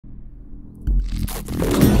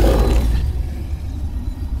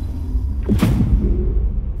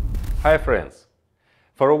Hi friends!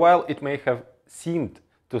 For a while it may have seemed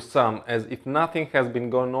to some as if nothing has been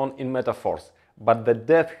going on in Metaverse, but the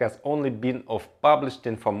death has only been of published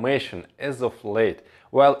information as of late,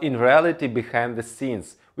 while in reality behind the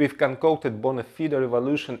scenes we've concocted bona fide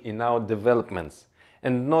revolution in our developments,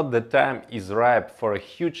 and not the time is ripe for a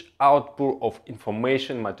huge outpour of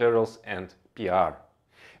information, materials and PR.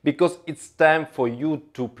 Because it's time for you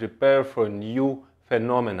to prepare for a new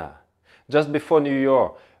phenomena. Just before New Year,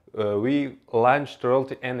 we launched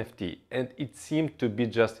Royalty NFT, and it seemed to be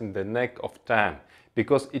just in the neck of time,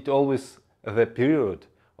 because it always the period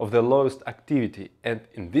of the lowest activity, and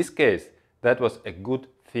in this case that was a good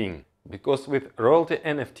thing. Because with Royalty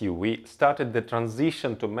NFT we started the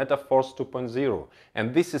transition to Metaverse 2.0,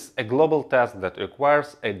 and this is a global task that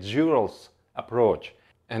requires a dual approach.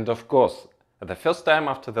 And of course, the first time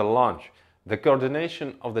after the launch, the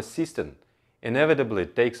coordination of the system inevitably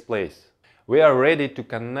takes place. We are ready to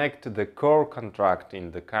connect the core contract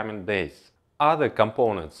in the coming days. Other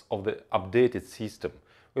components of the updated system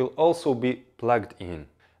will also be plugged in.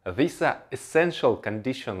 These are essential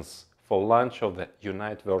conditions for launch of the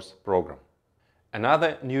UniteVerse program.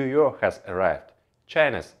 Another new year has arrived,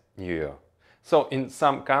 China's New Year. So in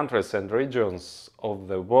some countries and regions of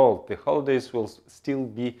the world, the holidays will still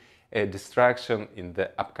be a distraction in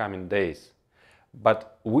the upcoming days.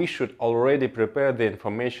 But we should already prepare the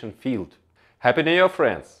information field. Happy New Year,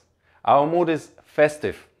 friends! Our mood is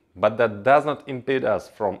festive, but that does not impede us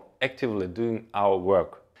from actively doing our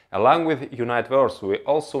work. Along with UniteVerse, we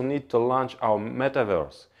also need to launch our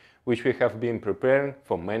Metaverse, which we have been preparing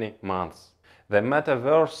for many months. The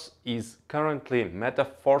Metaverse is currently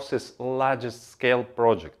Metaverse's largest scale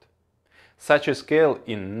project. Such a scale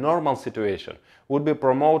in normal situation would be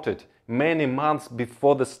promoted many months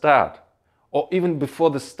before the start, or even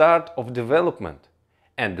before the start of development.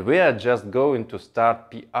 And we are just going to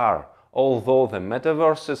start PR, although the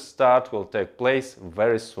Metaverse's start will take place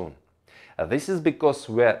very soon. This is because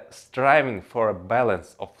we are striving for a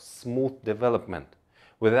balance of smooth development,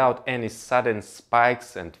 without any sudden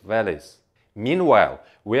spikes and valleys. Meanwhile,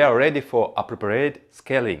 we are ready for appropriate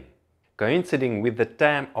scaling. Coinciding with the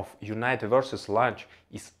time of UniteVerse's launch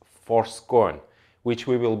is Force Coin, which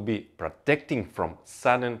we will be protecting from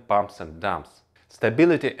sudden pumps and dumps.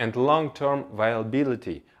 Stability and long-term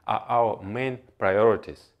viability are our main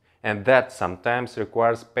priorities, and that sometimes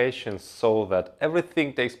requires patience so that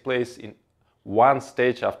everything takes place in one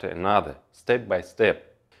stage after another, step by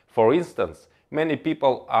step. For instance, many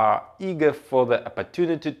people are eager for the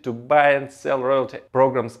opportunity to buy and sell royalty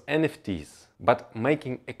programs NFTs, but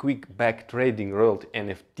making a quick back trading royalty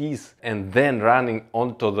NFTs and then running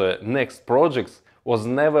on to the next projects was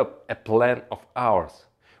never a plan of ours.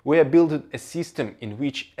 We are building a system in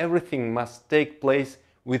which everything must take place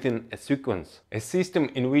within a sequence. A system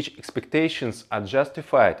in which expectations are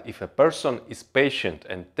justified if a person is patient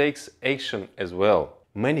and takes action as well.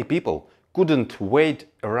 Many people couldn't wait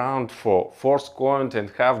around for Force Coin and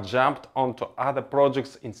have jumped onto other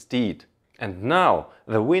projects instead. And now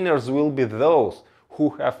the winners will be those who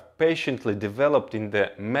have patiently developed in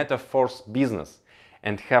the Metaverse business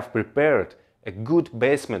and have prepared a good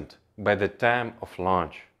basement by the time of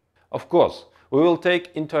launch. Of course, we will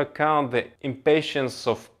take into account the impatience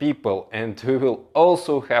of people, and we will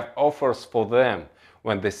also have offers for them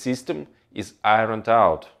when the system is ironed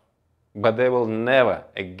out. But they will never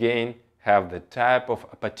again have the type of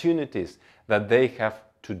opportunities that they have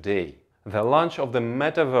today. The launch of the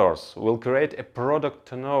Metaverse will create a product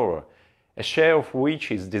turnover, a share of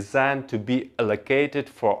which is designed to be allocated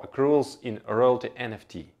for accruals in Royalty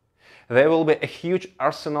NFT. There will be a huge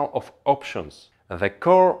arsenal of options. The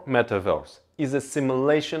core Metaverse is a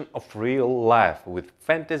simulation of real life with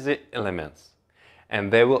fantasy elements.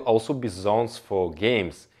 And there will also be zones for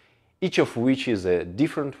games, each of which is a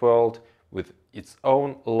different world with its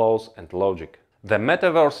own laws and logic. The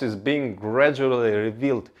Metaverse is being gradually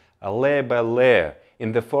revealed layer by layer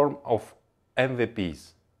in the form of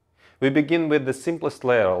MVPs. We begin with the simplest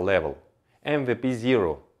layer level, MVP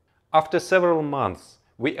 0. After several months,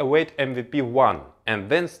 we await MVP 1, and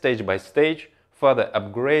then stage by stage further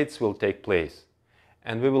upgrades will take place,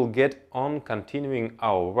 and we will get on continuing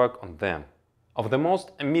our work on them. Of the most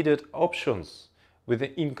immediate options with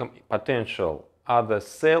the income potential are the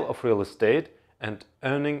sale of real estate and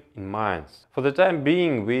earning in mines. For the time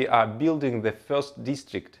being, we are building the first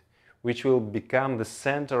district, which will become the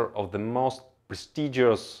center of the most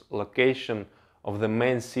prestigious location of the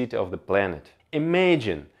main city of the planet.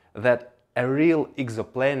 Imagine that a real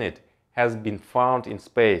exoplanet has been found in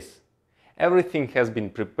space. Everything has been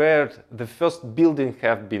prepared, the first buildings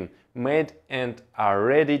have been made and are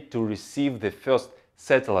ready to receive the first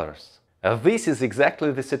settlers. This is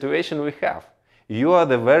exactly the situation we have. You are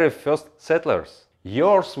the very first settlers.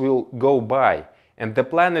 Yours will go by and the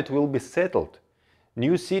planet will be settled.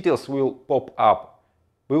 New cities will pop up.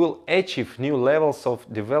 We will achieve new levels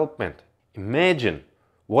of development. Imagine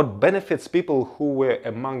what benefits people who were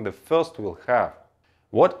among the first will have.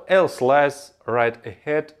 What else lies right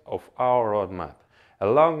ahead of our roadmap?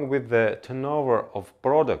 Along with the turnover of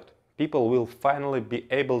product, people will finally be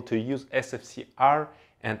able to use SFCR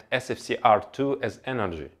and SFCR2 as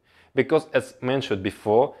energy, because as mentioned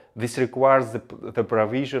before, this requires the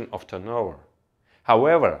provision of turnover.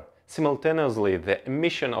 However, simultaneously the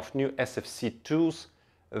emission of new SFC2s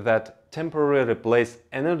that temporarily replace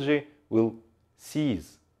energy will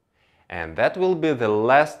cease. And that will be the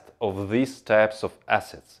last of these types of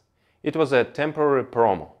assets. It was a temporary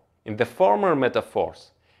promo. In the former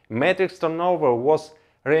metaphors, matrix turnover was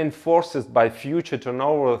reinforced by future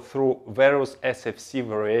turnover through various SFC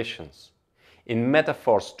variations. In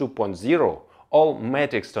Metaphors 2.0, all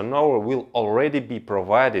matrix turnover will already be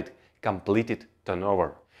provided completed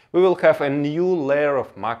turnover. We will have a new layer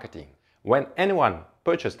of marketing. When anyone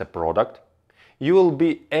purchased a product, you will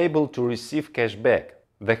be able to receive cashback.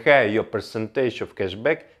 The higher your percentage of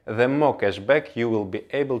cashback, the more cashback you will be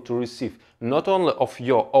able to receive, not only of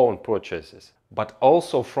your own purchases, but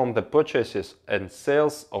also from the purchases and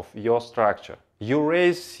sales of your structure. You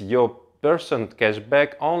raise your percent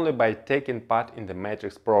cashback only by taking part in the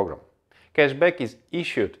Matrix program. Cashback is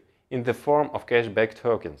issued in the form of cashback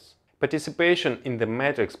tokens. Participation in the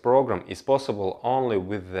Matrix program is possible only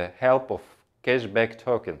with the help of cashback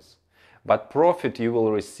tokens, but profit you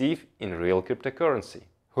will receive in real cryptocurrency.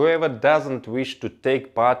 Whoever doesn't wish to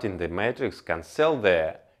take part in the Matrix can sell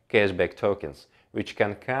their cashback tokens, which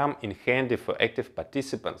can come in handy for active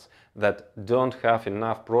participants that don't have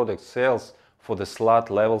enough product sales for the slot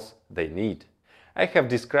levels they need. I have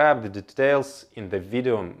described the details in the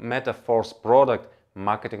video Metaphors product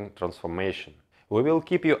marketing transformation. We will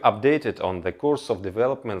keep you updated on the course of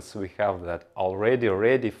developments we have that already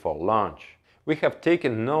ready for launch. We have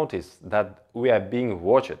taken notice that we are being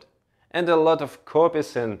watched, and a lot of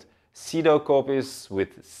copies and pseudo copies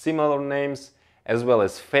with similar names as well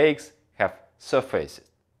as fakes have surfaced.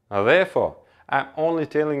 Therefore, I'm only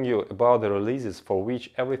telling you about the releases for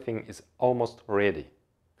which everything is almost ready.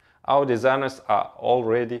 Our designers are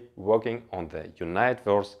already working on the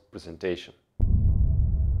UniteVerse presentation.